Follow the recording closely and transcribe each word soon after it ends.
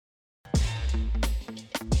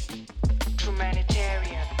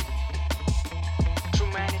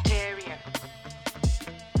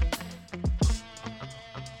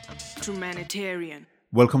Trumanitarian.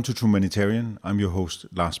 Welcome to Trumanitarian. I'm your host,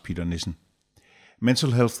 Lars Peter Nissen. Mental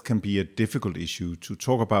health can be a difficult issue to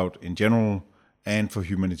talk about in general and for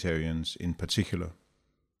humanitarians in particular.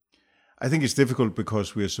 I think it's difficult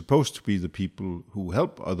because we are supposed to be the people who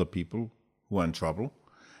help other people who are in trouble.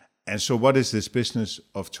 And so what is this business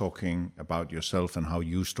of talking about yourself and how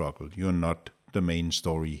you struggle? You're not the main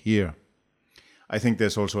story here. I think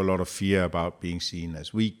there's also a lot of fear about being seen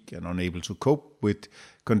as weak and unable to cope with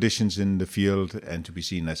conditions in the field and to be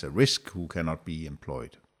seen as a risk who cannot be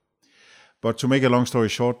employed. But to make a long story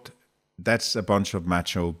short, that's a bunch of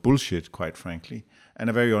macho bullshit, quite frankly, and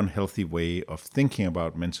a very unhealthy way of thinking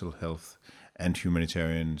about mental health and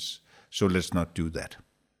humanitarians. So let's not do that.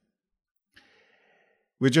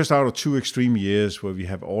 We're just out of 2 extreme years where we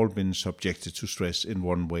have all been subjected to stress in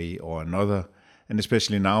one way or another. And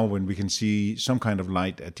especially now when we can see some kind of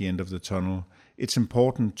light at the end of the tunnel, it's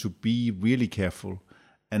important to be really careful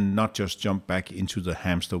and not just jump back into the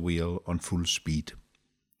hamster wheel on full speed.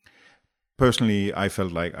 Personally, I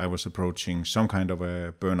felt like I was approaching some kind of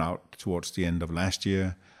a burnout towards the end of last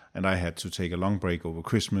year, and I had to take a long break over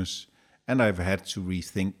Christmas, and I've had to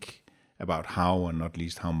rethink about how and not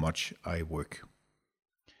least how much I work.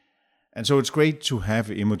 And so it's great to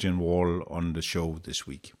have Imogen Wall on the show this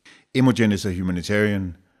week. Imogen is a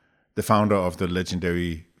humanitarian, the founder of the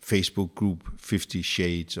legendary Facebook group 50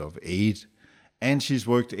 Shades of Aid, and she's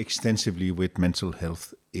worked extensively with mental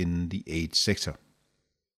health in the aid sector.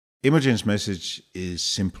 Imogen's message is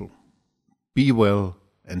simple. Be well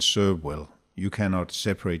and serve well. You cannot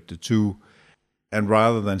separate the two. And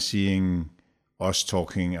rather than seeing us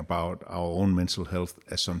talking about our own mental health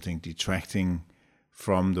as something detracting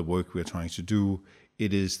from the work we're trying to do,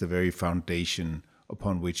 it is the very foundation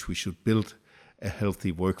upon which we should build a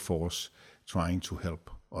healthy workforce trying to help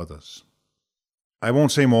others. I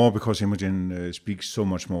won't say more because Imogen speaks so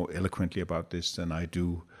much more eloquently about this than I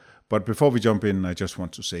do. But before we jump in, I just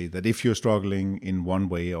want to say that if you're struggling in one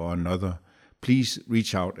way or another, please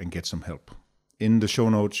reach out and get some help. In the show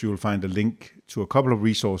notes, you'll find a link to a couple of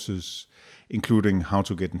resources, including how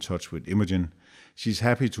to get in touch with Imogen. She's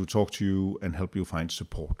happy to talk to you and help you find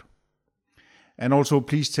support. And also,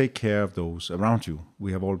 please take care of those around you.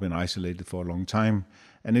 We have all been isolated for a long time,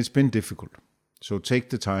 and it's been difficult. So take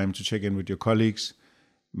the time to check in with your colleagues,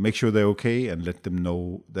 make sure they're okay, and let them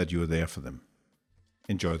know that you're there for them.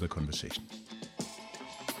 Enjoy the conversation.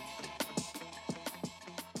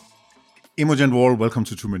 Imogen Wall, welcome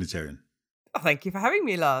to Trumanitarian. Oh, thank you for having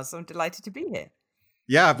me, Lars. I'm delighted to be here.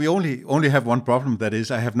 Yeah, we only have one problem. That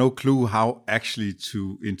is, I have no clue how actually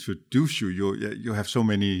to introduce you. You have so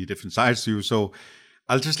many different sides to you. So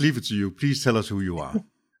I'll just leave it to you. Please tell us who you are.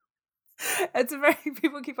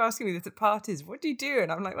 People keep asking me this at parties. What do you do?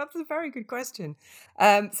 And I'm like, that's a very good question.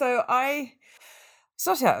 So I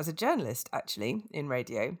started out as a journalist, actually, in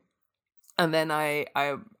radio. And then I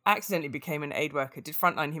accidentally became an aid worker, did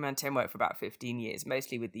frontline humanitarian work for about 15 years,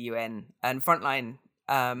 mostly with the UN. And frontline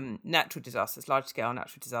natural disasters, large-scale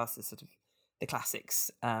natural disasters, sort of the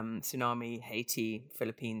classics, tsunami, Haiti,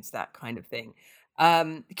 Philippines, that kind of thing.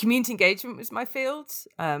 Community engagement was my field,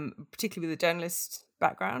 particularly with a journalist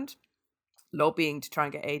background. Lobbying to try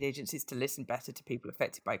and get aid agencies to listen better to people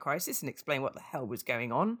affected by crisis and explain what the hell was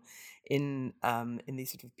going on in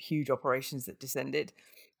these sort of huge operations that descended.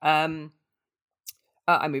 I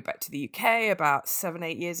moved back to the UK about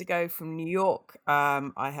 7-8 years ago from New York.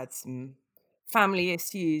 I had some family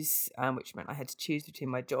issues, which meant I had to choose between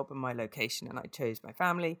my job and my location, and I chose my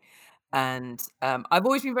family. And I've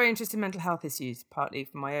always been very interested in mental health issues, partly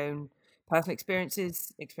from my own personal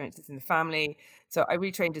experiences in the family. So I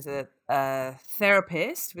retrained as a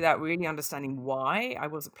therapist without really understanding why. I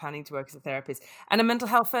wasn't planning to work as a therapist, and a mental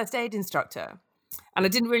health first aid instructor. And I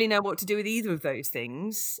didn't really know what to do with either of those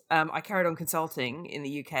things. I carried on consulting in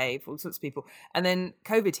the UK for all sorts of people. And then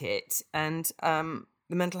COVID hit, and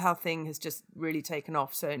the mental health thing has just really taken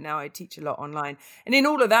off. So now I teach a lot online. And in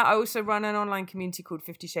all of that, I also run an online community called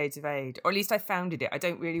 50 Shades of Aid, or at least I founded it. I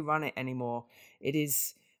don't really run it anymore. It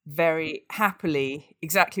is very happily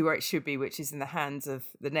exactly where it should be, which is in the hands of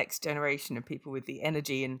the next generation of people with the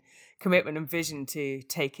energy and commitment and vision to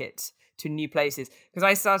take it to new places. Because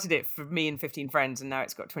I started it for me and 15 friends, and now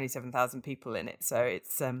it's got 27,000 people in it. So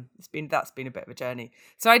that's been a bit of a journey.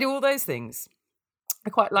 So I do all those things. I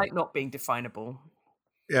quite like not being definable.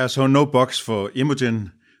 Yeah, so no box for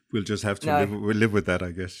Imogen. We'll just have to live with that,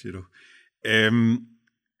 I guess,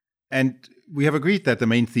 And we have agreed that the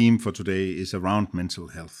main theme for today is around mental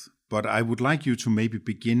health. But I would like you to maybe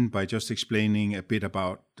begin by just explaining a bit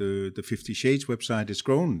about the 50 Shades website. It's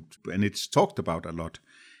grown and it's talked about a lot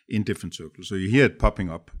in different circles. So you hear it popping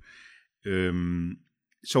up.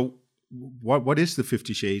 So what is the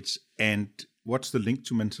 50 Shades, and what's the link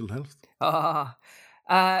to mental health?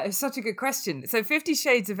 It's such a good question. So 50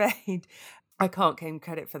 Shades of Aid, I can't claim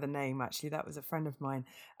credit for the name, actually. That was a friend of mine.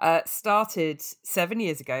 Started 7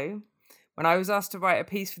 years ago when I was asked to write a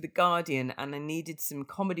piece for The Guardian, and I needed some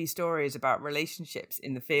comedy stories about relationships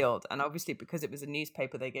in the field. And obviously, because it was a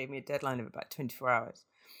newspaper, they gave me a deadline of about 24 hours.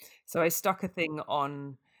 So I stuck a thing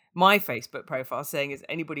on my Facebook profile saying, has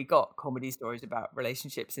anybody got comedy stories about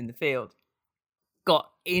relationships in the field? Got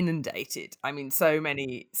inundated. I mean, so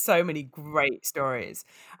many great stories.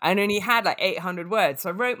 I only had like 800 words. So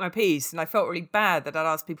I wrote my piece and I felt really bad that I'd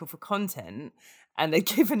asked people for content and they'd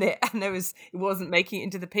given it and it wasn't making it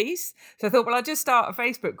into the piece. So I thought, well, I'll just start a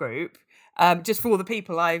Facebook group just for all the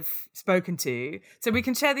people I've spoken to so we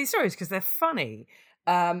can share these stories because they're funny.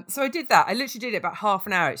 So I did that. I literally did it about half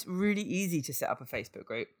an hour. It's really easy to set up a Facebook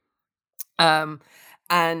group.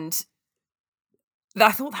 And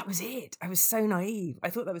I thought that was it. I was so naive. I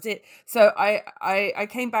thought that was it. So I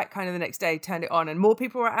came back kind of the next day, turned it on, and more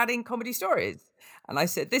people were adding comedy stories. And I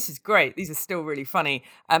said, this is great. These are still really funny.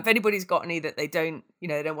 If anybody's got any that they don't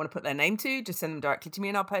want to put their name to, just send them directly to me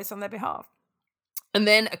and I'll post on their behalf. And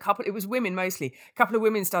then it was women mostly. A couple of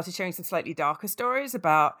women started sharing some slightly darker stories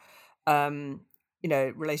about,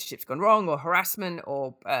 relationships gone wrong or harassment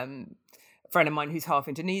or, a friend of mine who's half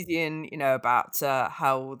Indonesian, about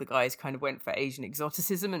how the guys kind of went for Asian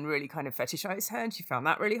exoticism and really kind of fetishized her, and she found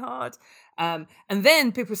that really hard. And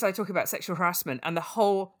then people started talking about sexual harassment, and the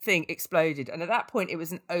whole thing exploded. And at that point, it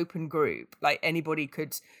was an open group, like anybody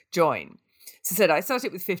could join. So I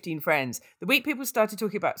started with 15 friends. The week people started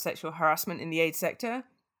talking about sexual harassment in the aid sector,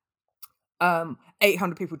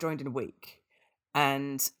 800 people joined in a week.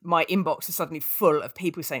 And my inbox was suddenly full of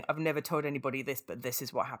people saying, I've never told anybody this, but this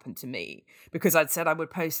is what happened to me, because I'd said I would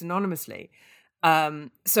post anonymously.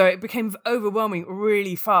 So it became overwhelming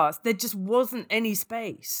really fast. There just wasn't any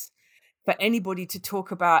space for anybody to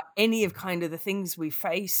talk about any of kind of the things we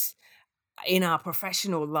face in our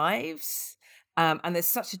professional lives. And there's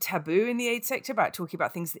such a taboo in the aid sector about talking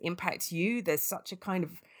about things that impact you. There's such a kind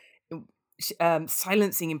of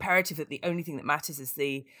silencing imperative that the only thing that matters is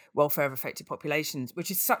the welfare of affected populations, which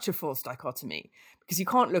is such a false dichotomy, because you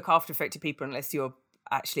can't look after affected people unless you're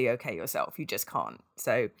actually okay yourself. You just can't.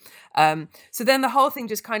 So then the whole thing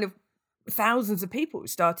just kind of, thousands of people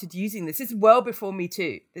started using this. This is well before Me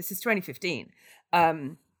Too. This is 2015.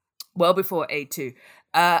 Well before Aid 2.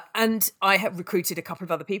 And I have recruited a couple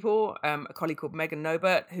of other people, a colleague called Megan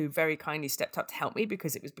Nobert, who very kindly stepped up to help me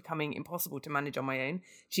because it was becoming impossible to manage on my own.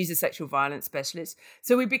 She's a sexual violence specialist.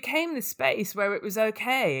 So we became this space where it was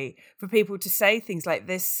okay for people to say things like,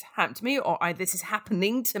 this happened to me, or this is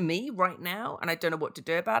happening to me right now, and I don't know what to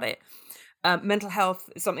do about it. Mental health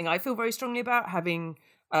is something I feel very strongly about, having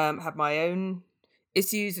had my own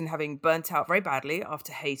issues and having burnt out very badly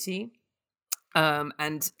after Haiti.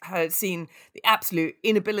 And had seen the absolute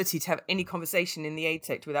inability to have any conversation in the aid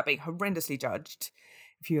sector without being horrendously judged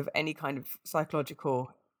if you have any kind of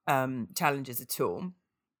psychological challenges at all.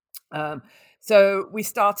 So we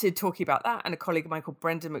started talking about that, and a colleague of mine called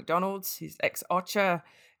Brendan McDonald, who's ex-OCHA,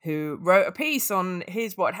 who wrote a piece on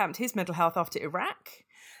what happened to his mental health after Iraq,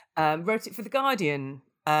 wrote it for The Guardian,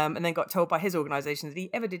 and then got told by his organisation that if he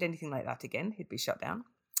ever did anything like that again, he'd be shut down.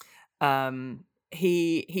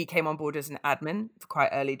 He came on board as an admin for quite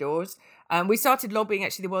early doors. We started lobbying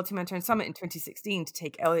actually the World Humanitarian Summit in 2016 to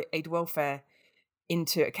take aid welfare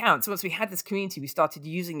into account. So once we had this community, we started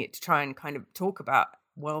using it to try and kind of talk about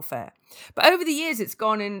welfare. But over the years, it's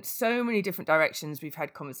gone in so many different directions. We've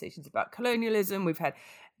had conversations about colonialism. We've had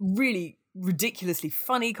really ridiculously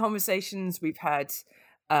funny conversations. We've had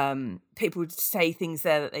people say things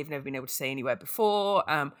there that they've never been able to say anywhere before.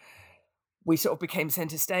 We sort of became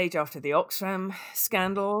centre stage after the Oxfam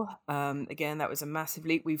scandal. Again, that was a massive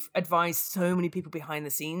leap. We've advised so many people behind the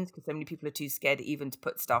scenes because so many people are too scared even to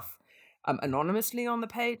put stuff anonymously on the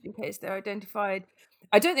page in case they're identified.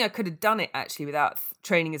 I don't think I could have done it actually without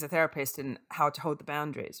training as a therapist and how to hold the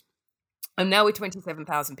boundaries. And now we're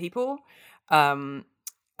 27,000 people.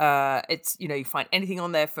 It's, you find anything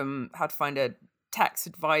on there from how to find a tax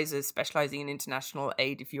advisors specializing in international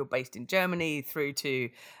aid if you're based in Germany, through to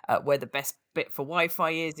where the best bit for Wi-Fi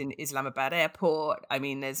is in Islamabad airport. I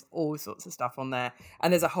mean, there's all sorts of stuff on there,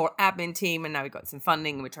 and there's a whole admin team, and now we've got some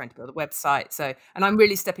funding and we're trying to build a website. So, and I'm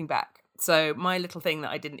really stepping back. So my little thing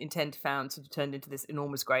that I didn't intend to found sort of turned into this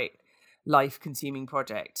enormous, great life-consuming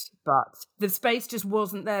project, but the space just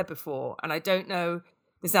wasn't there before. And I don't know,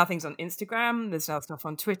 there's now things on Instagram, there's now stuff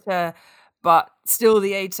on Twitter, But still,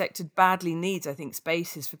 the aid sector badly needs, I think,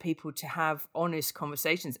 spaces for people to have honest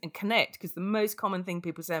conversations and connect. Because the most common thing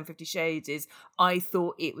people say on 50 Shades is, I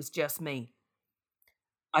thought it was just me.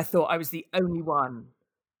 I thought I was the only one.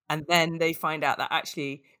 And then they find out that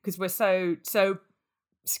actually, because we're so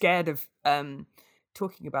scared of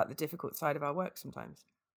talking about the difficult side of our work sometimes.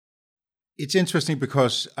 It's interesting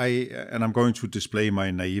because I'm going to display my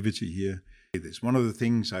naivety here. One of the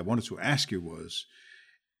things I wanted to ask you was,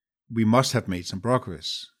 we must have made some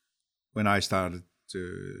progress. When I started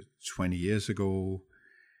 20 years ago,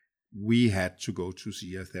 we had to go to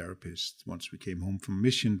see a therapist once we came home from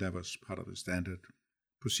mission. That was part of the standard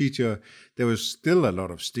procedure. There was still a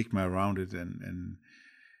lot of stigma around it, and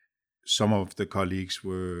some of the colleagues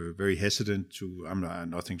were very hesitant to,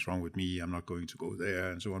 nothing's wrong with me, I'm not going to go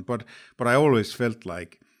there, and so on. But I always felt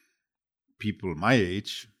like people my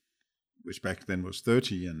age, which back then was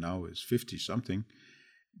 30 and now is 50 something,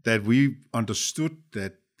 that we understood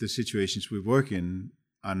that the situations we work in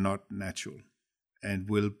are not natural and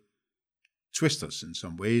will twist us in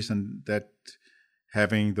some ways, and that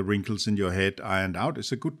having the wrinkles in your head ironed out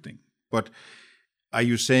is a good thing. But are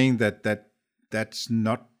you saying that that's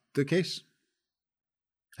not the case?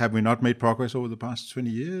 Have we not made progress over the past 20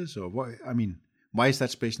 years? Or why? I mean, why is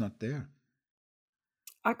that space not there?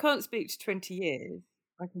 I can't speak to 20 years.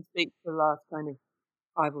 I can speak to the last kind of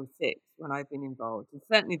 5 or 6 when I've been involved. And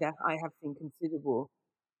certainly that I have seen considerable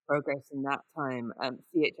progress in that time.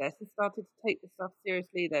 CHS has started to take this stuff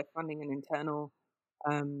seriously. They're funding an internal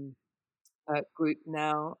group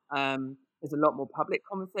now. There's a lot more public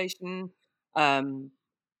conversation.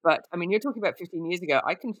 But I mean, you're talking about 15 years ago.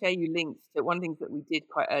 I can share you links to one of the things that we did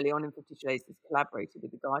quite early on in 50 Shades is collaborated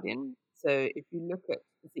with The Guardian. So if you look at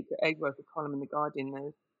the Secret Aid Worker column in The Guardian,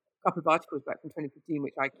 there's a couple of articles back from 2015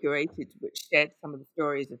 which I curated, which shared some of the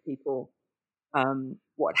stories of people,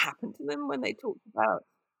 what happened to them when they talked about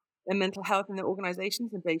their mental health in their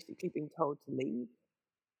organizations and basically being told to leave.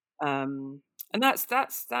 And that's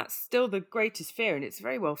still the greatest fear, and it's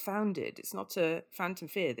very well founded. It's not a phantom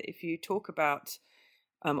fear that if you talk about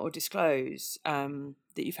or disclose that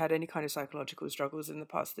you've had any kind of psychological struggles in the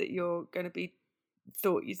past, that you're going to be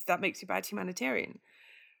thought that makes you a bad humanitarian,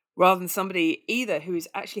 rather than somebody either who is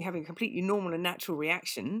actually having a completely normal and natural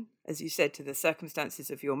reaction, as you said, to the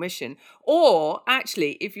circumstances of your mission, or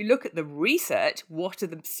actually, if you look at the research, what are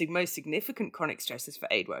the most significant chronic stresses for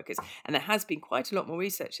aid workers? And there has been quite a lot more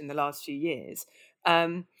research in the last few years.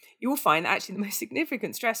 You will find that actually the most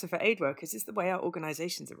significant stressor for aid workers is the way our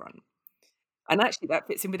organizations are run. And actually, that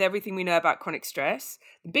fits in with everything we know about chronic stress.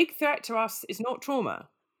 The big threat to us is not trauma.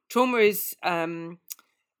 Trauma is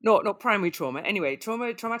not primary trauma. Anyway,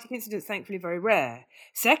 traumatic incidents, thankfully, very rare.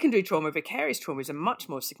 Secondary trauma, vicarious trauma, is a much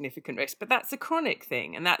more significant risk, but that's a chronic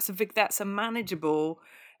thing, and that's a manageable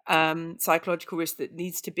psychological risk that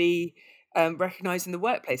needs to be recognized in the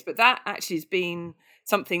workplace. But that actually has been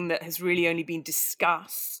something that has really only been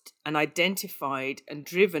discussed and identified and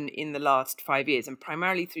driven in the last 5 years, and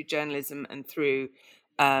primarily through journalism and through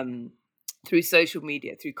social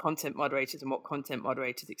media, through content moderators and what content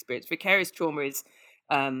moderators experience. Vicarious trauma is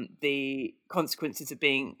the consequences of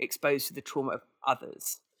being exposed to the trauma of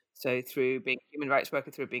others. So through being a human rights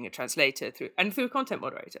worker, through being a translator, through a content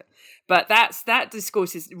moderator. But that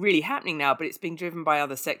discourse is really happening now, but it's being driven by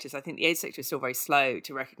other sectors. I think the aid sector is still very slow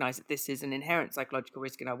to recognize that this is an inherent psychological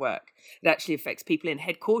risk in our work. It actually affects people in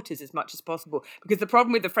headquarters as much as possible. Because the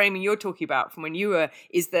problem with the framing you're talking about from when you were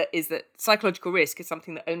is that psychological risk is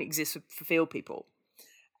something that only exists for field people.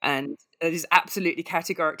 And that is absolutely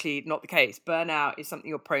categorically not the case. Burnout is something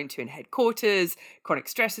you're prone to in headquarters. Chronic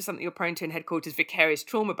stress is something you're prone to in headquarters. Vicarious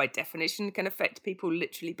trauma, by definition, can affect people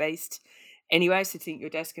literally based anywhere. So think your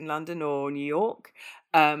desk in London or New York.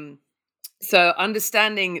 So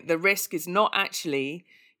understanding the risk is not actually,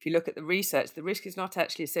 if you look at the research, the risk is not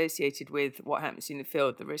actually associated with what happens in the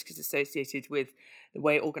field. The risk is associated with the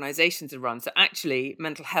way organizations are run. So actually,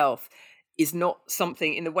 mental health is not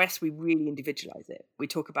something, in the West, we really individualize it. We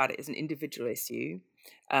talk about it as an individual issue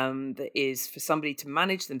that is for somebody to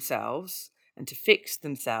manage themselves and to fix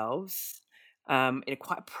themselves in a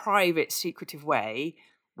quite private, secretive way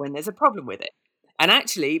when there's a problem with it. And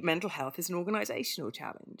actually, mental health is an organizational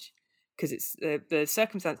challenge because it's the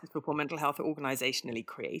circumstances for poor mental health are organizationally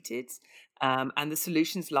created, and the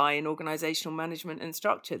solutions lie in organizational management and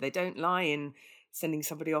structure. They don't lie in sending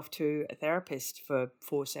somebody off to a therapist for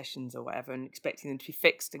 4 sessions or whatever and expecting them to be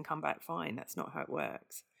fixed and come back fine. That's not how it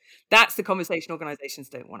works. That's the conversation organizations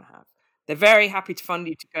don't want to have. They're very happy to fund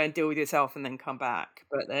you to go and deal with yourself and then come back,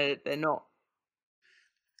 but they're not.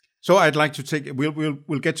 So I'd like to take,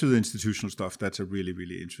 we'll get to the institutional stuff. That's a really,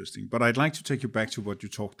 really interesting. But I'd like to take you back to what you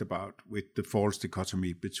talked about with the false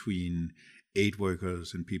dichotomy between aid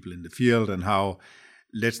workers and people in the field, and how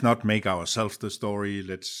let's not make ourselves the story.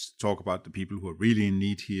 Let's talk about the people who are really in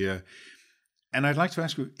need here. And I'd like to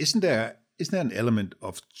ask you, isn't there an element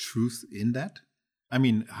of truth in that? I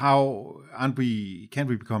mean, can't we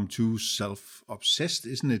become too self-obsessed?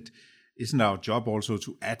 Isn't our job also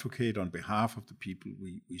to advocate on behalf of the people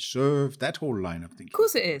we serve? That whole line of thinking. Of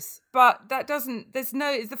course it is. But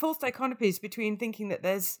it's the false dichotomies between thinking that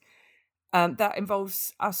there's, that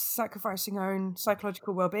involves us sacrificing our own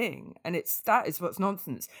psychological well-being. And that is what's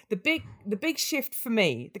nonsense. The big shift for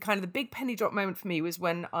me, the big penny drop moment for me was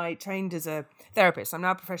when I trained as a therapist. I'm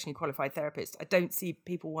now a professionally qualified therapist. I don't see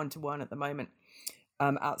people one-to-one at the moment.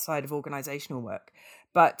 Outside of organisational work.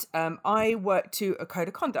 But I work to a code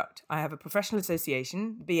of conduct. I have a professional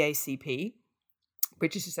association, BACP,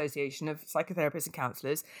 British Association of Psychotherapists and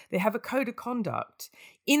Counsellors. They have a code of conduct.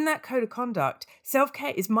 In that code of conduct,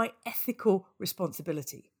 self-care is my ethical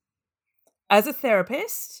responsibility. As a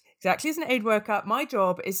therapist, exactly as an aid worker, my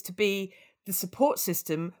job is to be the support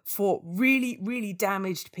system for really, really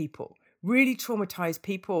damaged people, really traumatised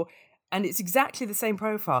people. And it's exactly the same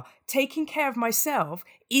profile. Taking care of myself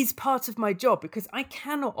is part of my job because I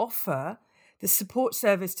cannot offer the support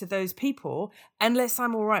service to those people unless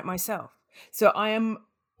I'm all right myself. So I am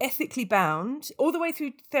ethically bound. All the way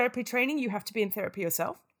through therapy training, you have to be in therapy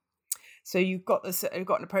yourself. So you've got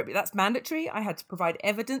an appropriate, that's mandatory. I had to provide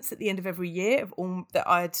evidence at the end of every year of all that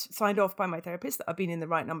I had signed off by my therapist that I've been in the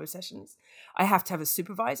right number of sessions. I have to have a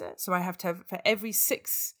supervisor. So I have to have, for every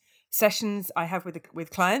 6 sessions I have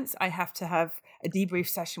with clients, I have to have a debrief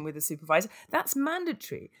session with a supervisor. That's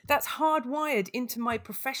mandatory. That's hardwired into my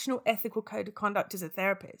professional ethical code of conduct as a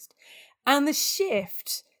therapist. And the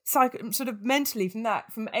shift sort of mentally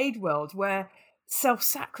from aid world, where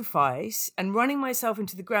self-sacrifice and running myself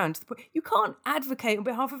into the ground to the point, you can't advocate on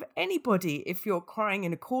behalf of anybody if you're crying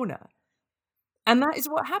in a corner. And that is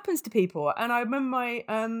what happens to people. And I remember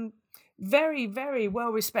my very, very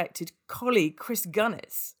well-respected colleague, Chris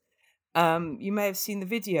Gunness, you may have seen the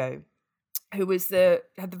video, who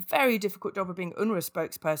had the very difficult job of being UNRWA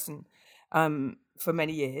spokesperson for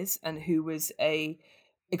many years, and who was a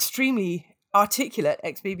extremely articulate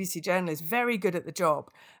ex-BBC journalist, very good at the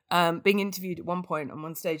job, being interviewed at one point on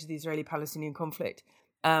one stage of the Israeli-Palestinian conflict.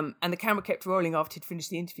 And the camera kept rolling after he'd finished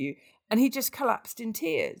the interview, and he just collapsed in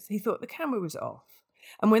tears. He thought the camera was off.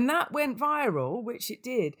 And when that went viral, which it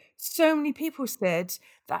did, so many people said,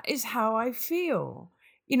 that is how I feel.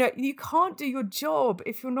 You know, you can't do your job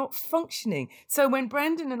if you're not functioning. So when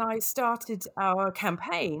Brendan and I started our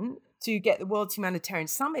campaign to get the World Humanitarian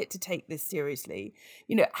Summit to take this seriously,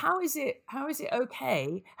 you know, how is it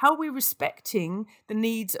okay? How are we respecting the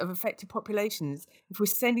needs of affected populations if we're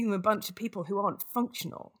sending them a bunch of people who aren't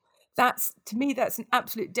functional? To me, that's an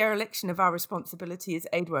absolute dereliction of our responsibility as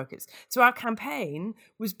aid workers. So our campaign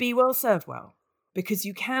was Be Well, Serve Well, because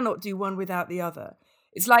you cannot do one without the other.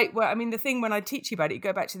 It's like, the thing when I teach you about it, you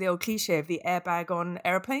go back to the old cliche of the airbag on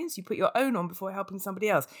airplanes. You put your own on before helping somebody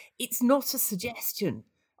else. It's not a suggestion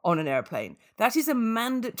on an airplane. That is a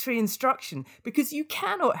mandatory instruction, because you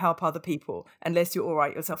cannot help other people unless you're all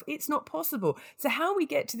right yourself. It's not possible. So how we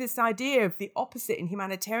get to this idea of the opposite in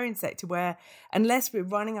humanitarian sector, where unless we're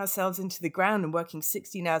running ourselves into the ground and working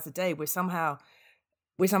 16 hours a day, we're somehow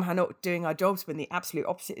not doing our jobs, when the absolute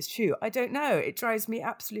opposite is true. I don't know. It drives me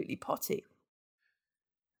absolutely potty.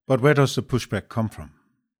 But where does the pushback come from?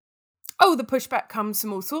 Oh, the pushback comes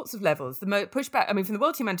from all sorts of levels. The pushback, from the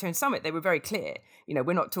World Humanitarian Summit, they were very clear. You know,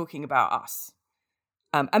 we're not talking about us.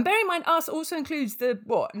 And bear in mind, us also includes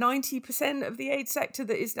 90% of the aid sector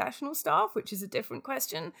that is national staff, which is a different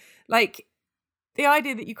question. Like, the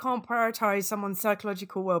idea that you can't prioritise someone's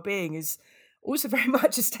psychological well-being is also very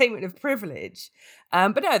much a statement of privilege.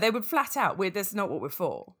 But no, they would flat out, that's not what we're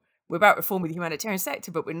for. We're about reform of the humanitarian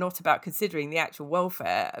sector, but we're not about considering the actual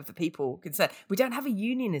welfare of the people concerned. We don't have a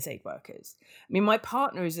union as aid workers. My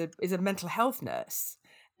partner is a mental health nurse,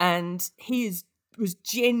 and was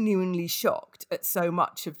genuinely shocked at so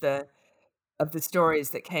much of the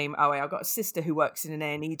stories that came our way. I've got a sister who works in an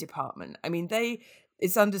A&E department.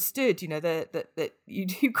 It's understood, that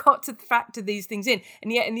you got to factor these things in.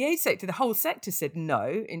 And yet in the aid sector, the whole sector said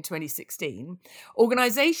no in 2016.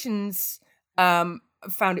 Organisations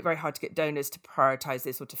found it very hard to get donors to prioritise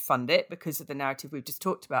this or to fund it because of the narrative we've just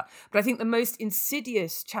talked about. But I think the most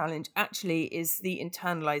insidious challenge actually is the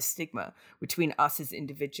internalised stigma between us as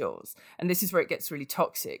individuals. And this is where it gets really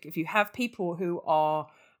toxic. If you have people who are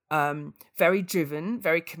very driven,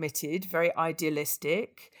 very committed, very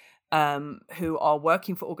idealistic, who are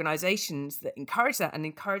working for organizations that encourage that and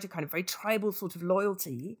encourage a kind of very tribal sort of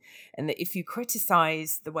loyalty. And that if you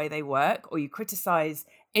criticize the way they work or you criticize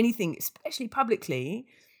anything, especially publicly,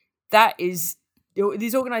 that is,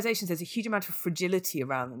 these organizations, there's a huge amount of fragility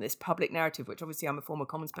around them, this public narrative, which obviously I'm a former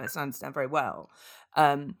Commons person, I understand very well,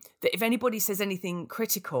 that if anybody says anything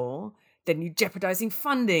critical, then you're jeopardizing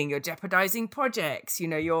funding, you're jeopardizing projects,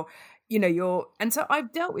 you're, and so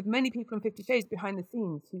I've dealt with many people in 50 Shades behind the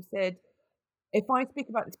scenes who said, if I speak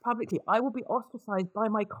about this publicly, I will be ostracized by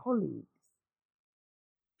my colleagues.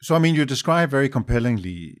 So, I mean, you describe very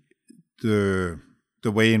compellingly the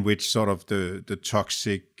way in which sort of the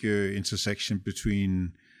toxic intersection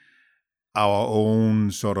between our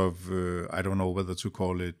own sort of, I don't know whether to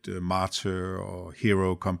call it martyr or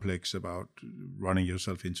hero complex about running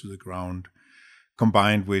yourself into the ground,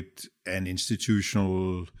 combined with an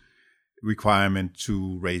institutional requirement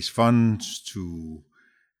to raise funds, to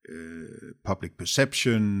public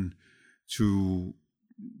perception, to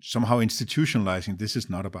somehow institutionalizing this is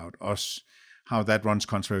not about us, how that runs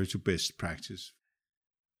contrary to best practice.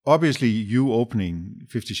 Obviously, you opening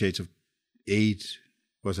 50 Shades of 8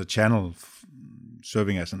 was a channel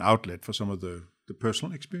serving as an outlet for some of the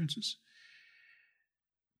personal experiences.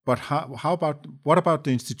 But what about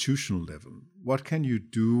the institutional level? What can you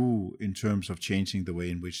do in terms of changing the way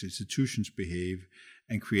in which institutions behave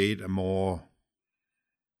and create a more,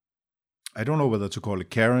 I don't know whether to call it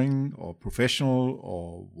caring or professional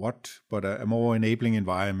or what, but a more enabling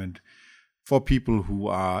environment for people who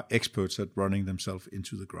are experts at running themselves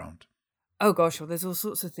into the ground? Oh gosh, well, there's all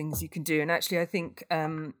sorts of things you can do. And actually, I think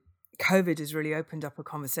COVID has really opened up a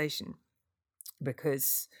conversation,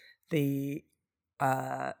 because the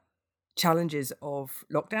challenges of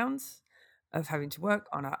lockdowns, of having to work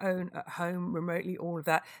on our own, at home, remotely, all of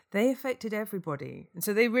that, they affected everybody. And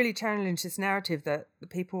so they really challenged this narrative that the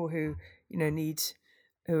people who, need,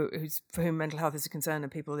 for whom mental health is a concern, are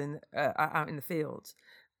people out in the field.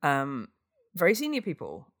 Very senior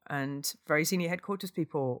people and very senior headquarters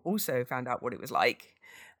people also found out what it was like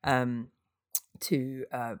to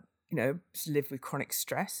live with chronic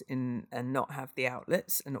stress and not have the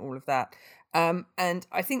outlets and all of that. And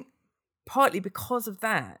I think partly because of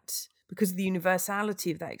that, because of the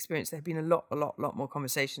universality of that experience, there have been a lot more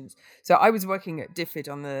conversations. So I was working at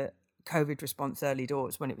DFID on the COVID response early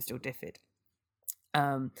doors when it was still DFID.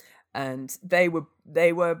 And they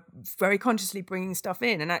were very consciously bringing stuff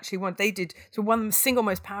in, and actually what they did. So one of the single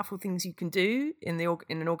most powerful things you can do in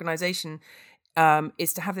an organization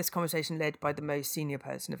is to have this conversation led by the most senior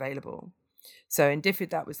person available. So in DFID,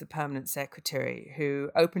 that was the permanent secretary who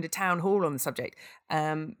opened a town hall on the subject,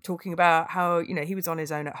 talking about how he was on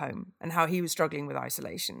his own at home and how he was struggling with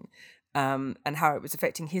isolation. And how it was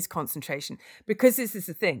affecting his concentration. Because this is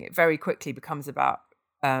the thing, it very quickly becomes about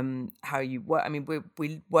how you work. I mean,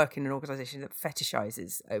 we work in an organization that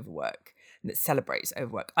fetishizes overwork and that celebrates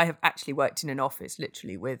overwork. I have actually worked in an office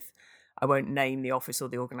literally with, I won't name the office or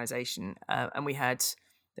the organization, and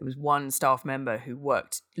there was one staff member who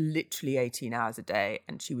worked literally 18 hours a day,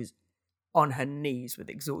 and she was on her knees with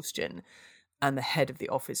exhaustion. And the head of the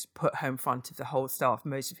office put her in front of the whole staff,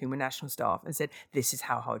 most of whom were national staff, and said, "This is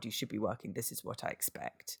how hard you should be working. This is what I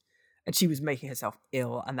expect." And she was making herself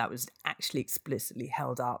ill, and that was actually explicitly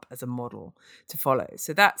held up as a model to follow.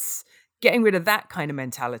 So that's getting rid of that kind of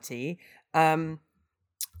mentality, and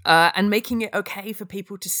making it okay for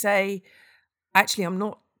people to say, actually, I'm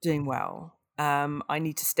not doing well. I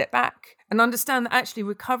need to step back and understand that actually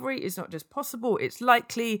recovery is not just possible, it's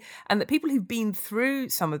likely, and that people who've been through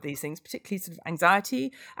some of these things, particularly sort of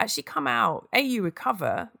anxiety, actually come out, you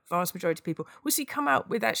recover, vast majority of people, will see come out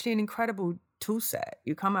with actually an incredible tool set.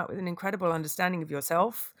 You come out with an incredible understanding of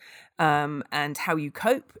yourself, and how you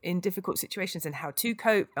cope in difficult situations and how to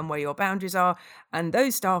cope and where your boundaries are. And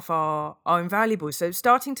those staff are invaluable. So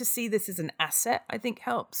starting to see this as an asset, I think,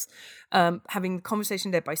 helps. Having the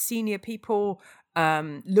conversation led by senior people,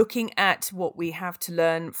 looking at what we have to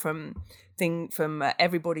learn from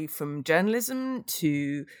everybody from journalism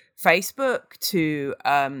to Facebook to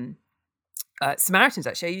Samaritans.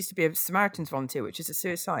 Actually, I used to be a Samaritans volunteer, which is a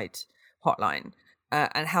suicide hotline,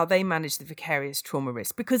 and how they manage the vicarious trauma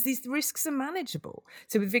risk, because these risks are manageable.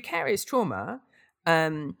 So with vicarious trauma,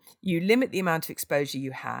 you limit the amount of exposure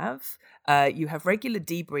you have regular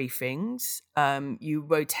debriefings, you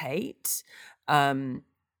rotate, and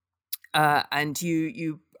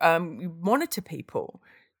you monitor people.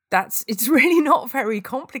 It's really not very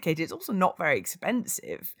complicated. It's also not very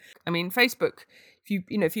expensive. I mean, Facebook,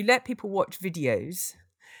 if you let people watch videos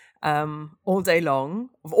all day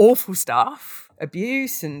long of awful stuff,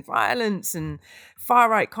 abuse and violence and far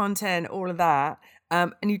right content, all of that,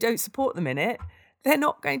 and you don't support them in it, they're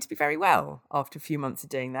not going to be very well after a few months of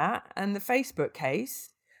doing that. And the Facebook case,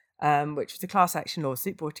 which was a class action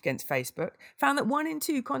lawsuit brought against Facebook, found that 1 in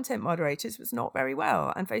 2 content moderators was not very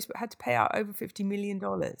well, and Facebook had to pay out over $50 million.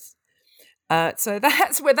 So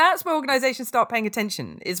that's where organizations start paying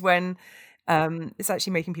attention, is when it's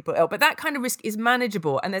actually making people ill. But that kind of risk is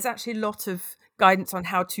manageable, and there's actually a lot of guidance on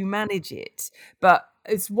how to manage it. But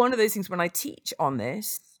it's one of those things when I teach on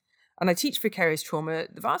this, and I teach vicarious trauma,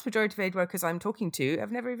 the vast majority of aid workers I'm talking to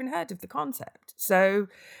have never even heard of the concept. So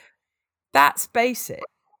that's basic.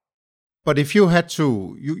 But if you had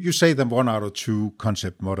to, you say that 1 out of 2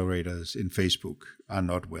 concept moderators in Facebook are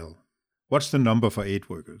not well. What's the number for aid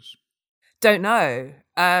workers? Don't know.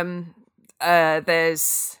 There's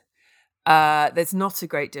not a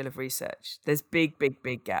great deal of research. There's big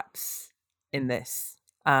gaps in this.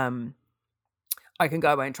 I can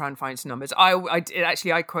go away and try and find some numbers. I quote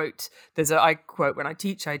when I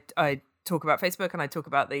teach. I talk about Facebook, and I talk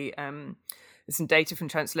about there's some data from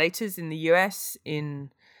translators in the US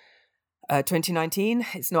in 2019.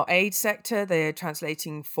 It's not aid sector. They're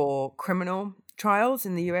translating for criminal trials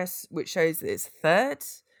in the US, which shows that it's a third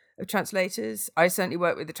of translators. I certainly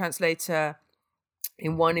worked with a translator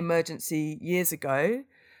in one emergency years ago,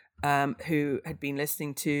 who had been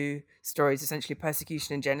listening to stories, essentially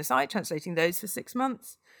persecution and genocide, translating those for 6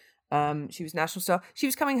 months. She was national star. She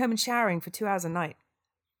was coming home and showering for 2 hours a night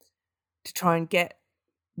to try and get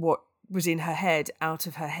what was in her head out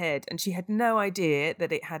of her head. And she had no idea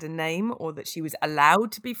that it had a name, or that she was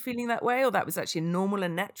allowed to be feeling that way, or that was actually a normal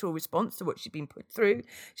and natural response to what she'd been put through.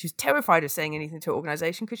 She was terrified of saying anything to her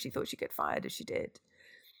organization because she thought she'd get fired if she did.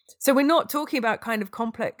 So we're not talking about kind of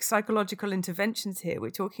complex psychological interventions here.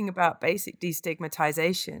 We're talking about basic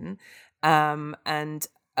destigmatization and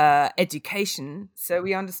education. So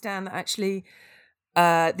we understand that actually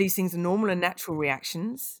these things are normal and natural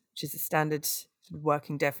reactions, which is the standard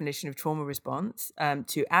working definition of trauma response,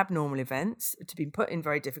 to abnormal events, to being put in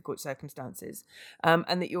very difficult circumstances,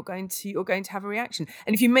 and that you're going to have a reaction.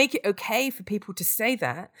 And if you make it okay for people to say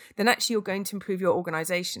that, then actually you're going to improve your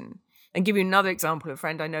organization. And give you another example, a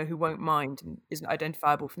friend I know who won't mind and isn't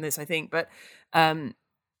identifiable from this, I think, but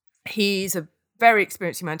he's a very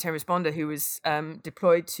experienced humanitarian responder who was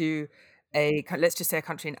deployed to let's just say a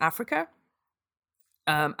country in Africa.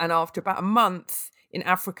 And after about a month in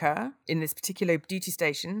Africa, in this particular duty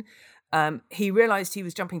station, he realized he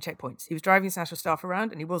was jumping checkpoints. He was driving his national staff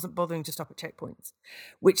around and he wasn't bothering to stop at checkpoints,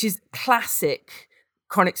 which is classic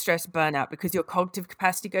chronic stress burnout, because your cognitive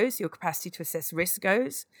capacity goes, your capacity to assess risk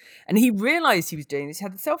goes. And he realized he was doing this. He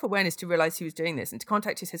had the self-awareness to realize he was doing this and to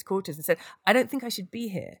contact his headquarters and said, I don't think I should be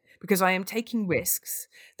here because I am taking risks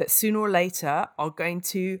that sooner or later are going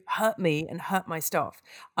to hurt me and hurt my staff.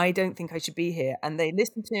 I don't think I should be here. And they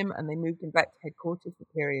listened to him and they moved him back to headquarters for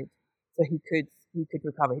a period so he could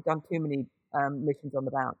recover. He'd done too many missions on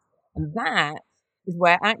the bounce. And that is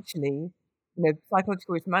where actually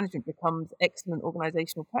psychological risk management becomes excellent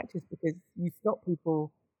organizational practice, because you stop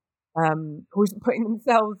people putting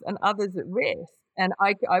themselves and others at risk. And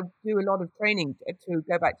I do a lot of training to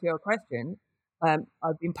go back to your question.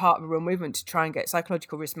 I've been part of a real movement to try and get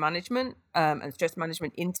psychological risk management and stress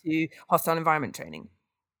management into hostile environment training,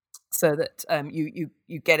 so that you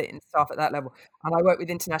get it in staff at that level. And I work with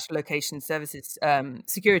International Location Services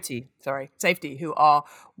Safety, who are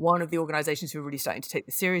one of the organizations who are really starting to take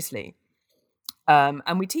this seriously.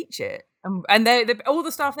 And we teach it. And all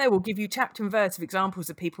the staff there will give you chapter and verse of examples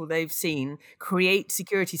of people they've seen create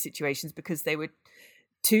security situations because they were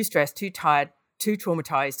too stressed, too tired, too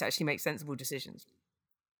traumatized to actually make sensible decisions.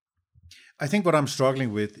 I think what I'm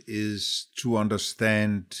struggling with is to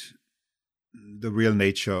understand the real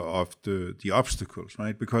nature of the obstacles,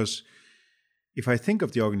 right? Because if I think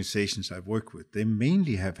of the organizations I've worked with, they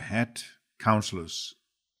mainly have had counselors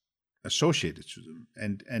associated to them.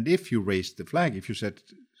 And if you raised the flag, if you said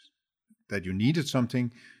that you needed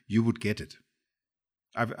something, you would get it.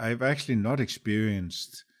 I've actually not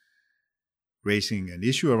experienced raising an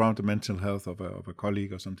issue around the mental health of a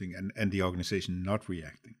colleague or something and the organization not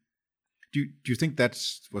reacting. Do you think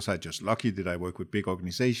was I just lucky? Did I work with big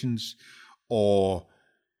organizations? Or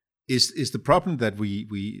is the problem that we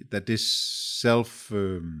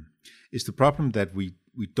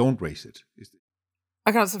don't raise it?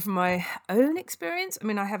 I can answer from my own experience. I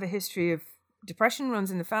mean, I have a history of depression, runs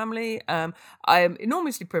in the family. I am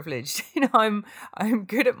enormously privileged. I'm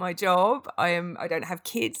good at my job. I don't have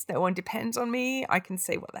kids. No one depends on me. I can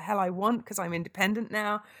say what the hell I want because I'm independent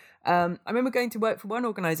now. I remember going to work for one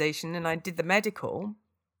organization and I did the medical.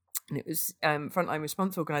 and it was Frontline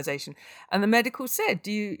Response Organisation. And the medical said,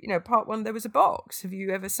 part one, there was a box. Have you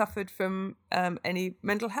ever suffered from any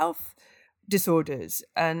mental health disorders?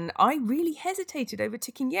 And I really hesitated over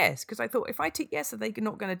ticking yes, because I thought, if I tick yes, are they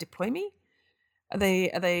not going to deploy me? Are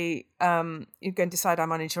they going to decide I'm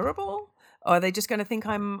uninsurable? Or are they just going to think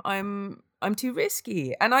I'm too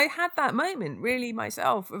risky? And I had that moment really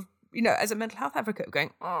myself of, as a mental health advocate,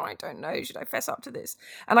 going, I don't know, should I fess up to this?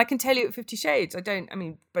 And I can tell you at 50 Shades,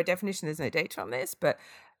 by definition, there's no data on this, but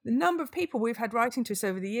the number of people we've had writing to us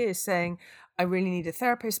over the years saying, I really need a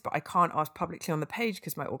therapist, but I can't ask publicly on the page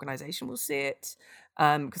because my organization will see it.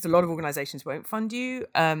 Because a lot of organizations won't fund you.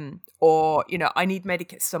 Or, I need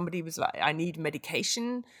somebody was like, I need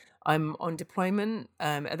medication. I'm on deployment.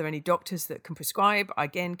 Are there any doctors that can prescribe?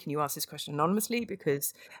 Again, can you ask this question anonymously?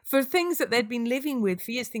 Because for things that they'd been living with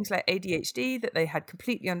for years, things like ADHD that they had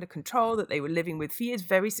completely under control, that they were living with for years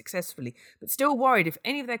very successfully, but still worried if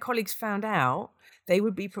any of their colleagues found out, they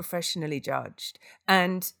would be professionally judged.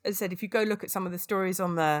 And as I said, if you go look at some of the stories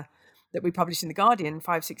that we published in The Guardian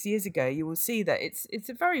 5-6 years ago, you will see that it's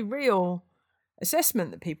a very real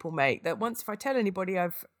assessment that people make, that once if I tell anybody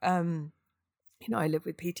I've I live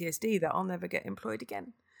with PTSD, that I'll never get employed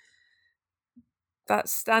again.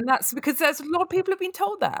 That's because there's a lot of people have been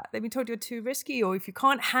told that. They've been told you're too risky, or if you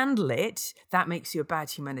can't handle it, that makes you a bad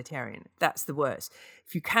humanitarian. That's the worst.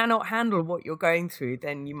 If you cannot handle what you're going through,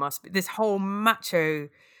 then you must be. This whole macho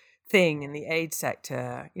thing in the aid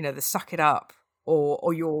sector, the suck it up,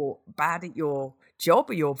 or you're bad at your job,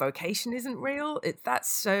 or your vocation isn't real. That's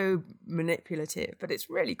so manipulative, but it's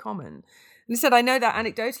really common. And I said, I know that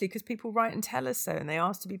anecdotally because people write and tell us so, and they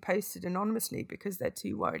ask to be posted anonymously because they're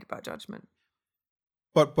too worried about judgment.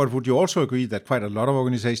 But would you also agree that quite a lot of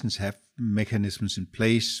organizations have mechanisms in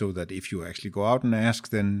place so that if you actually go out and ask,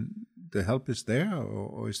 then the help is there,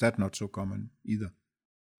 or is that not so common either?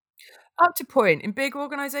 Up to point. In big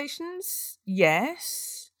organizations,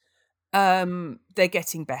 yes. They're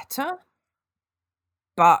getting better.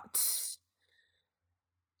 But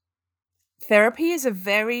therapy is a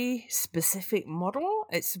very specific model.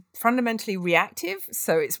 It's fundamentally reactive.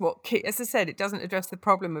 So it's as I said, it doesn't address the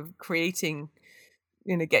problem of creating,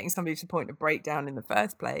 getting somebody to the point of breakdown in the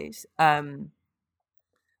first place. And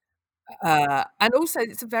also,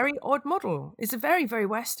 it's a very odd model. It's a very, very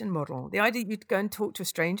Western model. The idea you'd go and talk to a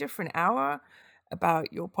stranger for an hour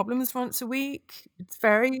about your problems once a week, it's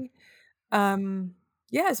very,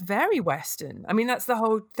 it's very Western. That's the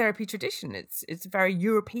whole therapy tradition. It's very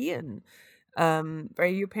European,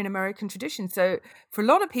 very European American tradition. So for a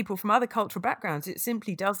lot of people from other cultural backgrounds, it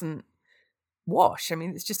simply doesn't wash.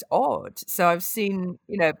 It's just odd. So I've seen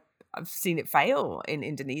it fail in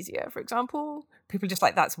Indonesia, for example. People just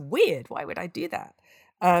like, that's weird. Why would I do that?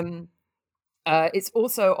 It's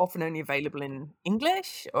also often only available in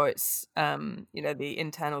English, or it's, the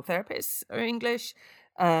internal therapists are English.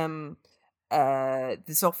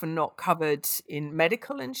 It's often not covered in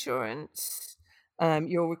medical insurance.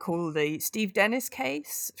 You'll recall the Steve Dennis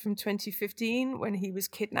case from 2015 when he was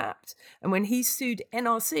kidnapped, and when he sued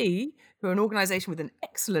NRC, who are an organization with an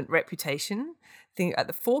excellent reputation, at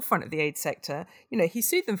the forefront of the aid sector. He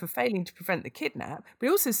sued them for failing to prevent the kidnap, but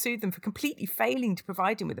he also sued them for completely failing to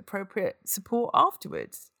provide him with appropriate support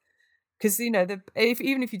afterwards. Because, even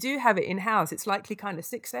if you do have it in-house, it's likely kind of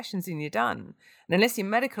 6 sessions and you're done. And unless your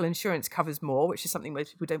medical insurance covers more, which is something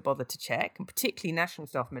most people don't bother to check, and particularly national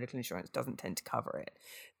staff medical insurance doesn't tend to cover it,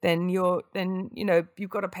 then you've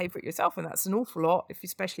got to pay for it yourself. And that's an awful lot,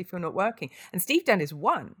 especially if you're not working. And Steve Dennis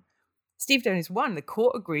won. The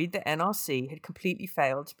court agreed that NRC had completely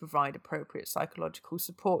failed to provide appropriate psychological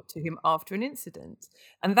support to him after an incident.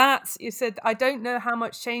 And you said, I don't know how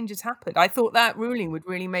much change has happened. I thought that ruling would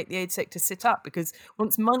really make the aid sector sit up, because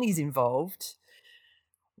once money's involved,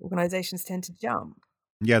 organizations tend to jump.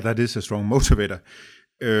 Yeah, that is a strong motivator.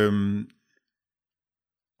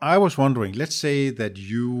 I was wondering, let's say that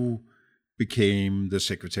you became the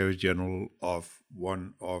Secretary General of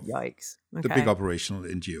one of the big operational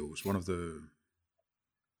NGOs, one of the,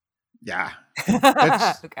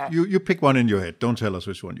 okay. You pick one in your head. Don't tell us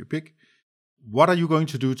which one you pick. What are you going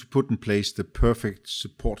to do to put in place the perfect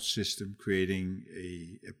support system, creating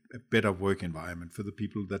a better work environment for the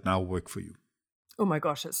people that now work for you? Oh my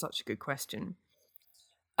gosh, that's such a good question.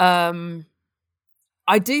 I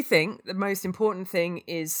do think the most important thing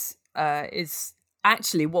is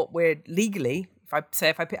actually what we're legally.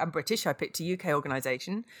 I'm British, I picked a UK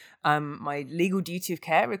organisation. My legal duty of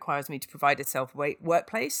care requires me to provide a safe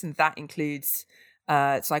workplace, and that includes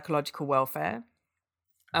psychological welfare.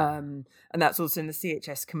 And that's also in the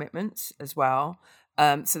CHS commitments as well.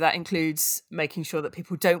 So that includes making sure that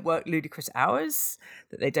people don't work ludicrous hours,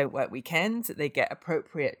 that they don't work weekends, that they get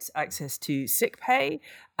appropriate access to sick pay,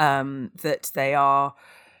 that they are.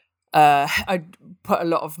 I put a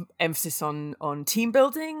lot of emphasis on team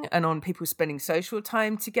building and on people spending social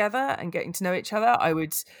time together and getting to know each other. I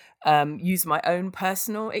would use my own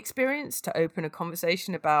personal experience to open a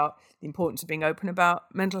conversation about the importance of being open about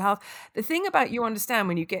mental health. The thing about you understand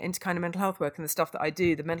when you get into kind of mental health work and the stuff that I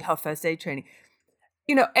do, the mental health first aid training,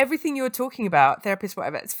 everything you're talking about, therapists,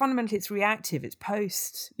 whatever, it's fundamentally, it's reactive, it's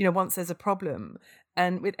post, once there's a problem.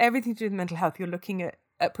 And with everything to do with mental health, you're looking at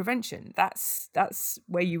prevention. That's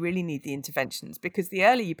where you really need the interventions, because the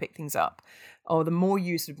earlier you pick things up, or the more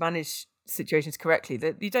you sort of manage situations correctly,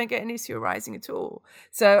 that you don't get an issue arising at all.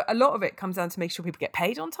 So a lot of it comes down to make sure people get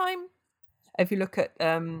paid on time. If you look at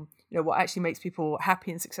what actually makes people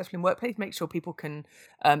happy and successful in workplace, make sure people can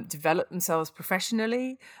develop themselves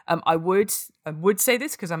professionally. I would say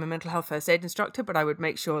this because I'm a mental health first aid instructor, but I would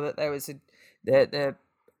make sure that there was the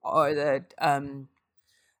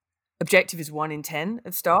objective is 1 in 10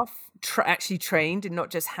 of staff actually trained in not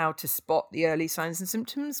just how to spot the early signs and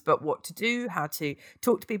symptoms, but what to do, how to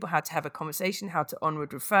talk to people, how to have a conversation, how to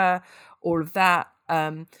onward refer, all of that,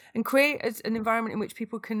 and create an environment in which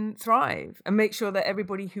people can thrive, and make sure that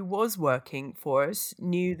everybody who was working for us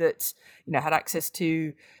knew that, had access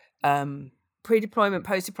to pre-deployment,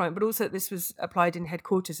 post-deployment, but also that this was applied in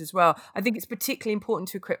headquarters as well. I think it's particularly important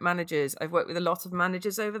to equip managers. I've worked with a lot of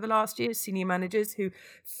managers over the last year, senior managers, who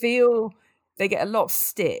feel they get a lot of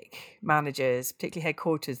stick. Managers, particularly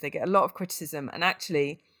headquarters, they get a lot of criticism, and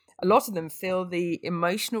actually a lot of them feel the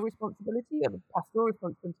emotional responsibility or the pastoral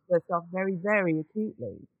responsibility for their staff very, very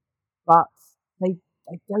acutely, but they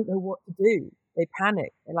don't know what to do. They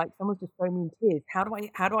panic. They're like, someone's just thrown me in tears. How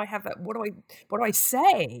do I have that? What do I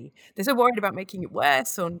say? They're so worried about making it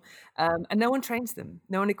worse. And no one trains them.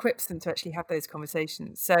 No one equips them to actually have those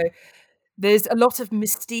conversations. So there's a lot of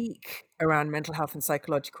mystique around mental health and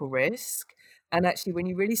psychological risk. And actually, when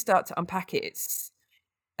you really start to unpack it,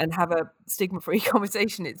 and have a stigma-free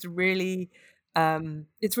conversation, it's really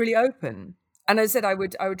open. And as I said, I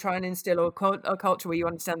would try and instill a culture where you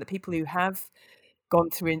understand that people who have gone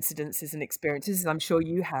through incidences and experiences, as I'm sure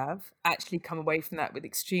you have, actually come away from that with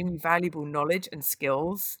extremely valuable knowledge and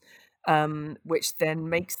skills, which then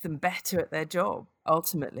makes them better at their job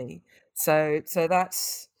ultimately. So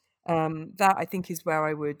that's that, I think, is where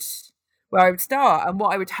I would start. And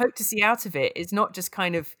what I would hope to see out of it is not just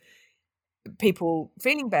kind of people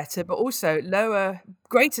feeling better, but also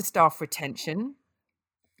greater staff retention,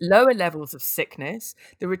 lower levels of sickness,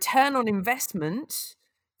 the return on investment.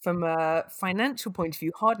 From a financial point of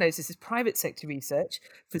view, hard nosed, this is private sector research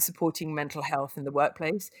for supporting mental health in the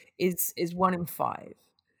workplace, is 1 in 5.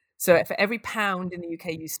 So for every £1 in the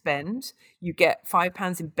UK you spend, you get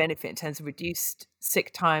 £5 in benefit in terms of reduced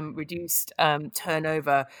sick time, reduced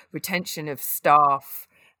turnover, retention of staff,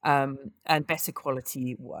 and better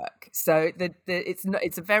quality work. So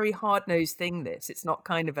it's a very hard nosed thing. It's not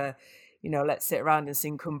kind of a let's sit around and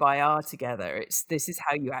sing Kumbaya together. This is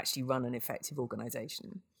how you actually run an effective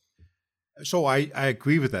organization. So I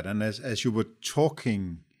agree with that. And as you were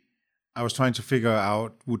talking, I was trying to figure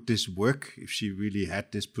out, would this work if she really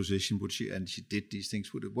had this position? And she did these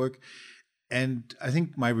things, would it work? And I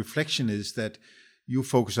think my reflection is that you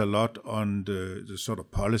focus a lot on the sort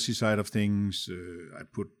of policy side of things. I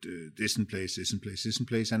put this in place, this in place, this in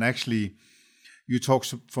place. And actually, you talk,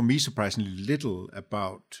 for me, surprisingly little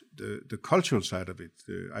about the cultural side of it.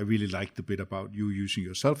 I really like the bit about you using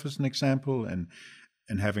yourself as an example and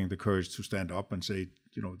having the courage to stand up and say,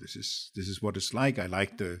 this is what it's like. I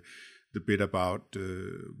like the bit about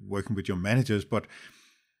working with your managers, but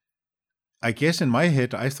I guess in my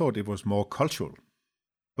head I thought it was more cultural.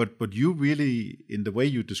 But you really, in the way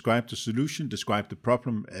you described the solution, described the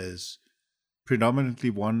problem as predominantly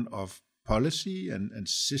one of policy and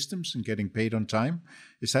systems and getting paid on time.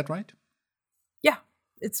 Is that right? Yeah,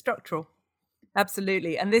 it's structural.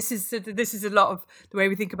 Absolutely. And this is a lot of the way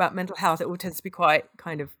we think about mental health. It all tends to be quite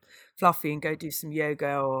kind of fluffy and go do some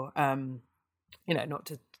yoga or, not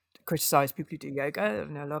to criticize people who do yoga. I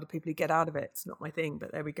know a lot of people who get out of it. It's not my thing,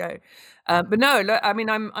 but there we go. But no, look, I mean,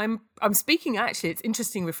 I'm speaking, actually, it's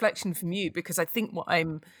interesting reflection from you, because I think what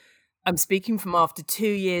I'm speaking from after 2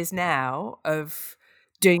 years now of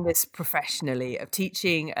doing this professionally, of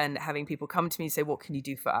teaching and having people come to me and say, what can you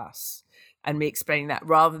do for us? And me explaining that,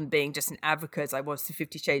 rather than being just an advocate as I was to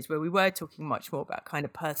 50 Shades, where we were talking much more about kind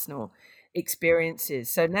of personal experiences.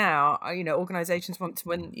 So now, organizations want to,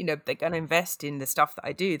 when, they're going to invest in the stuff that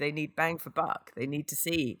I do, they need bang for buck. They need to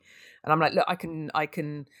see. And I'm like, look, I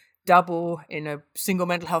can double in a single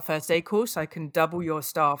mental health first aid course. I can double your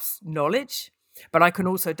staff's knowledge, but I can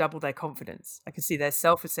also double their confidence. I can see their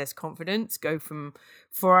self-assessed confidence go from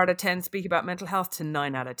 4 out of 10 speak about mental health to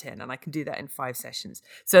 9 out of 10. And I can do that in 5 sessions.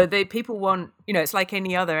 So people want, it's like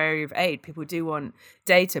any other area of aid. People do want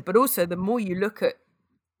data, but also the more you look at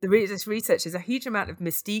this research, there's a huge amount of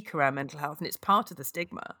mystique around mental health, and it's part of the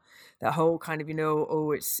stigma. That whole kind of,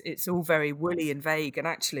 it's all very woolly and vague, and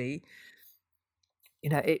actually,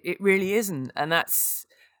 it really isn't. And that's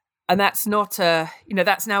not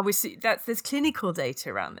that's now we see that there's clinical data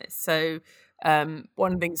around this. So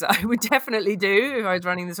one of the things that I would definitely do if I was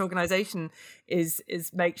running this organization is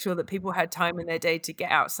make sure that people had time in their day to get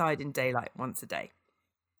outside in daylight once a day,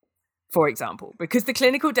 for example, because the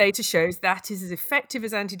clinical data shows that is as effective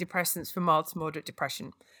as antidepressants for mild to moderate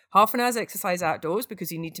depression. Half an hour's exercise outdoors,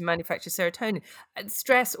 because you need to manufacture serotonin. And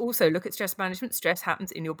stress also, look at stress management. Stress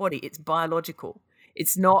happens in your body. It's biological.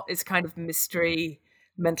 It's not, it's kind of mystery,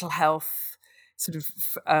 mental health, sort of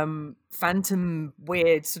phantom,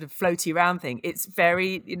 weird, sort of floaty around thing. It's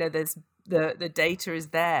very, there's the data is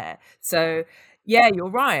there. So yeah, you're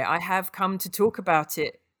right. I have come to talk about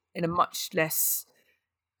it in a much less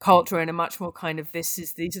culture and a much more kind of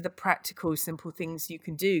these are the practical, simple things you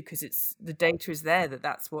can do, because it's the data is there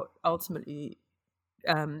that's what ultimately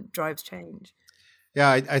drives change. Yeah,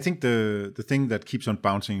 I think the thing that keeps on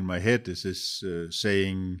bouncing in my head is this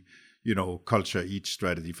saying, culture eats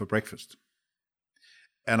strategy for breakfast.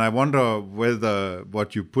 And I wonder whether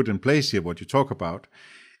what you put in place here, what you talk about,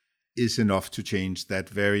 is enough to change that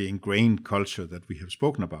very ingrained culture that we have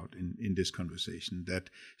spoken about in this conversation, that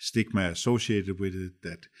stigma associated with it,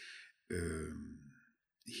 that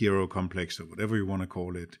hero complex or whatever you want to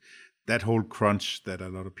call it, that whole crunch that a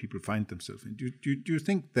lot of people find themselves in. Do you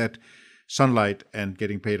think that sunlight and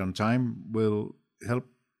getting paid on time will help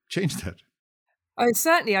change that?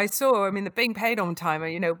 Certainly, I saw, the being paid on time,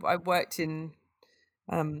 I worked in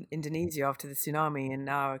Indonesia after the tsunami, and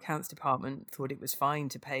our accounts department thought it was fine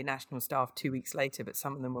to pay national staff 2 weeks later, but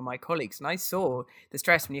some of them were my colleagues. And I saw the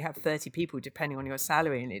stress when you have 30 people depending on your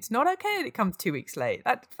salary, and it's not okay that it comes 2 weeks late.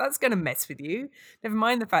 That's going to mess with you. Never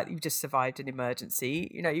mind the fact that you've just survived an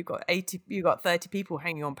emergency. You've got 30 people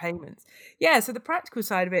hanging on payments. Yeah, so the practical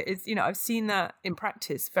side of it is, I've seen that in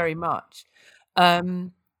practice very much.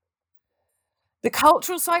 The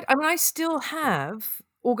cultural side, I still have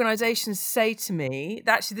organizations say to me,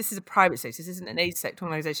 actually this is a private sector, this isn't an aid sector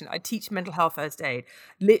organization. I teach mental health first aid.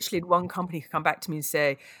 Literally one company could come back to me and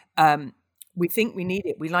say, we think we need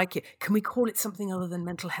it, we like it. Can we call it something other than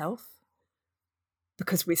mental health?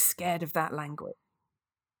 Because we're scared of that language.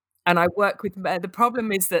 And I work with, the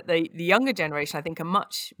problem is that the younger generation, I think, are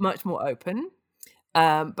much, much more open.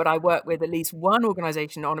 But I work with at least one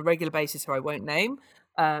organization on a regular basis who I won't name.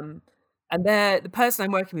 And the person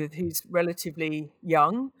I'm working with, who's relatively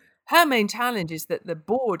young, her main challenge is that the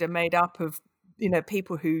board are made up of,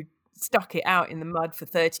 people who stuck it out in the mud for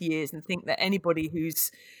 30 years and think that anybody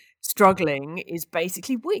who's struggling is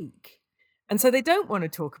basically weak. And so they don't want to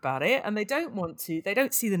talk about it, and they don't see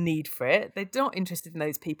the need for it. They're not interested in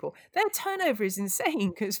those people. Their turnover is insane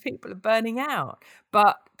because people are burning out.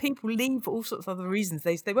 But people leave for all sorts of other reasons.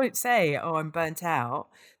 They won't say, oh, I'm burnt out.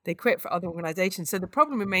 They quit for other organizations. So the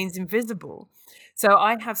problem remains invisible. So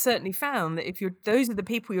I have certainly found that those are the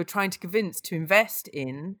people you're trying to convince to invest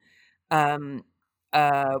in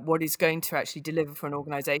what is going to actually deliver for an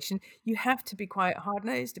organization, you have to be quite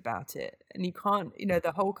hard-nosed about it. And you can't,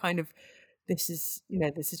 the whole kind of, this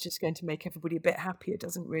is just going to make everybody a bit happier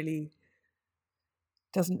doesn't really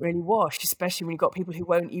wash, especially when you've got people who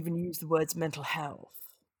won't even use the words mental health.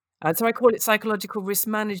 And so I call it psychological risk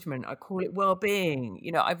management. I call it well-being.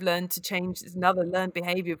 I've learned to change. It's another learned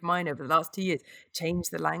behavior of mine over the last 2 years, change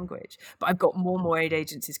the language. But I've got more and more aid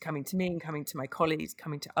agencies coming to me and coming to my colleagues,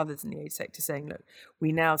 coming to others in the aid sector saying, look,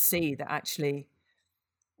 we now see that actually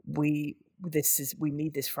we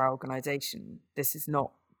need this for our organization. This is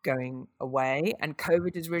not going away, and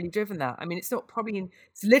COVID has really driven that. It's a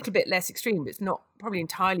little bit less extreme, but it's not probably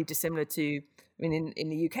entirely dissimilar to, in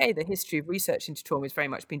the UK, the history of research into trauma has very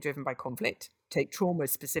much been driven by conflict. Take trauma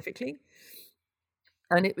specifically,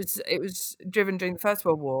 and it was driven during the First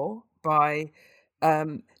World War by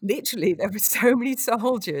literally there were so many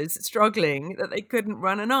soldiers struggling that they couldn't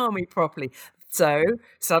run an army properly. So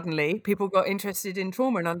suddenly people got interested in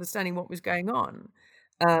trauma and understanding what was going on.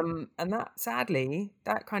 And that, sadly,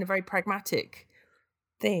 that kind of very pragmatic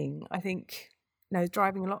thing, I think, is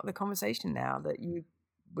driving a lot of the conversation now, that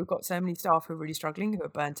we've got so many staff who are really struggling, who are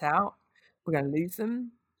burnt out. We're going to lose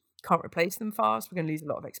them. can't replace them fast. We're going to lose a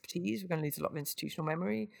lot of expertise. We're going to lose a lot of institutional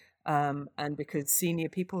memory. And because senior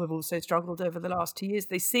people have also struggled over the last 2 years,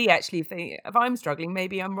 they see actually if I'm struggling,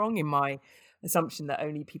 maybe I'm wrong in my assumption that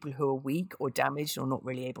only people who are weak or damaged or not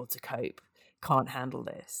really able to cope can't handle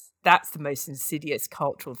this. That's the most insidious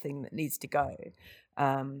cultural thing that needs to go.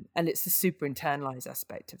 And it's the super internalized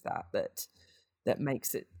aspect of that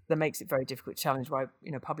makes it very difficult to challenge why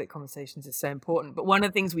public conversations are so important. But one of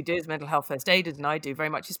the things we do as mental health first aiders, and I do very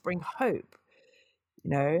much, is bring hope.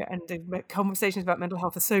 And the conversations about mental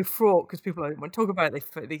health are so fraught because people don't want to talk about it.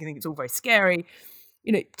 They think it's all very scary.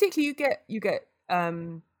 Particularly you get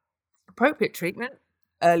appropriate treatment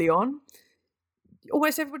early on.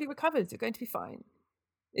 Almost everybody recovers. They're going to be fine.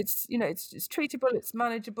 It's treatable, it's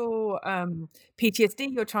manageable.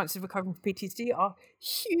 PTSD, your chances of recovering from PTSD are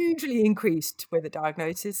hugely increased with a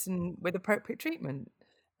diagnosis and with appropriate treatment.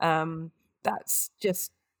 That's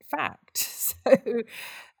just fact.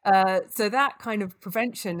 So that kind of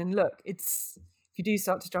prevention, and look, if you do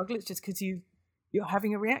start to struggle, it's just because you're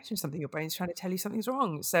having a reaction to something. Your brain's trying to tell you something's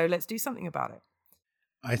wrong. So let's do something about it.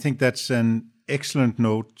 I think that's an excellent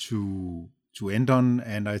note to end on.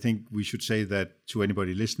 And I think we should say that to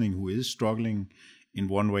anybody listening who is struggling in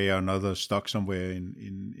one way or another, stuck somewhere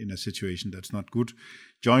in a situation that's not good,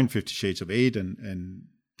 join 50 Shades of Aid, and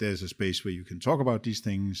there's a space where you can talk about these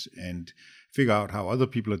things and figure out how other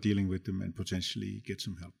people are dealing with them and potentially get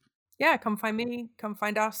some help. Yeah, come find me, come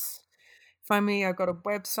find us. Find me. I've got a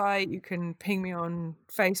website. You can ping me on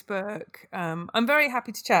Facebook. I'm very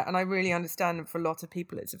happy to chat, and I really understand that for a lot of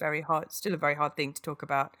people it's still a very hard thing to talk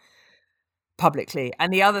about publicly.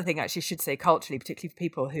 And the other thing, actually, I should say culturally, particularly for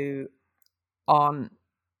people who aren't,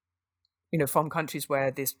 from countries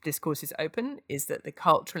where this discourse is open, is that the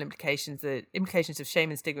cultural implications, the implications of shame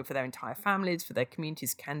and stigma for their entire families, for their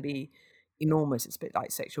communities, can be enormous. It's a bit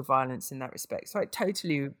like sexual violence in that respect. So I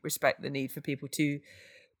totally respect the need for people to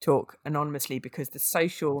talk anonymously, because the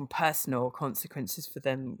social and personal consequences for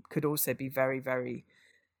them could also be very, very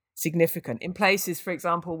significant in places, for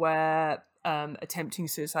example, where attempting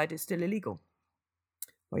suicide is still illegal,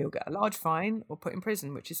 where you'll get a large fine or put in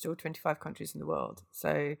prison, which is still 25 countries in the world.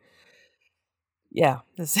 So yeah,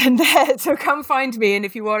 so come find me, and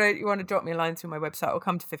if you want to drop me a line through my website or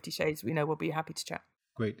come to 50 Shades, we'll be happy to chat.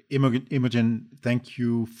 Great. Imogen, thank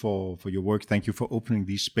you for your work. Thank you for opening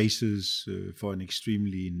these spaces for an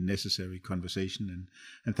extremely necessary conversation.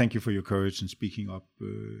 And thank you for your courage in speaking up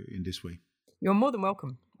in this way. You're more than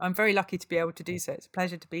welcome. I'm very lucky to be able to do so. It's a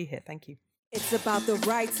pleasure to be here. Thank you. It's about the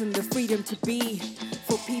rights and the freedom to be,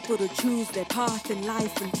 for people to choose their path in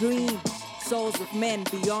life and dream. Souls of men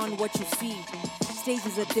beyond what you see.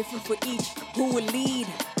 Stages are different for each. Who will lead?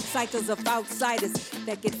 Cycles of outsiders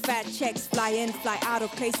that get fat checks, fly in, fly out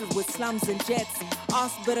of places with slums and jets.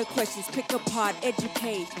 Ask better questions, pick apart,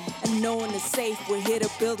 educate, and no one is safe. We're here to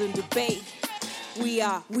build and debate. We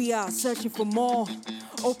are searching for more.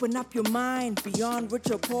 Open up your mind beyond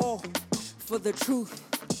rich or poor. For the truth,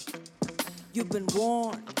 you've been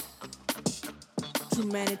warned.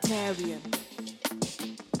 Humanitarian.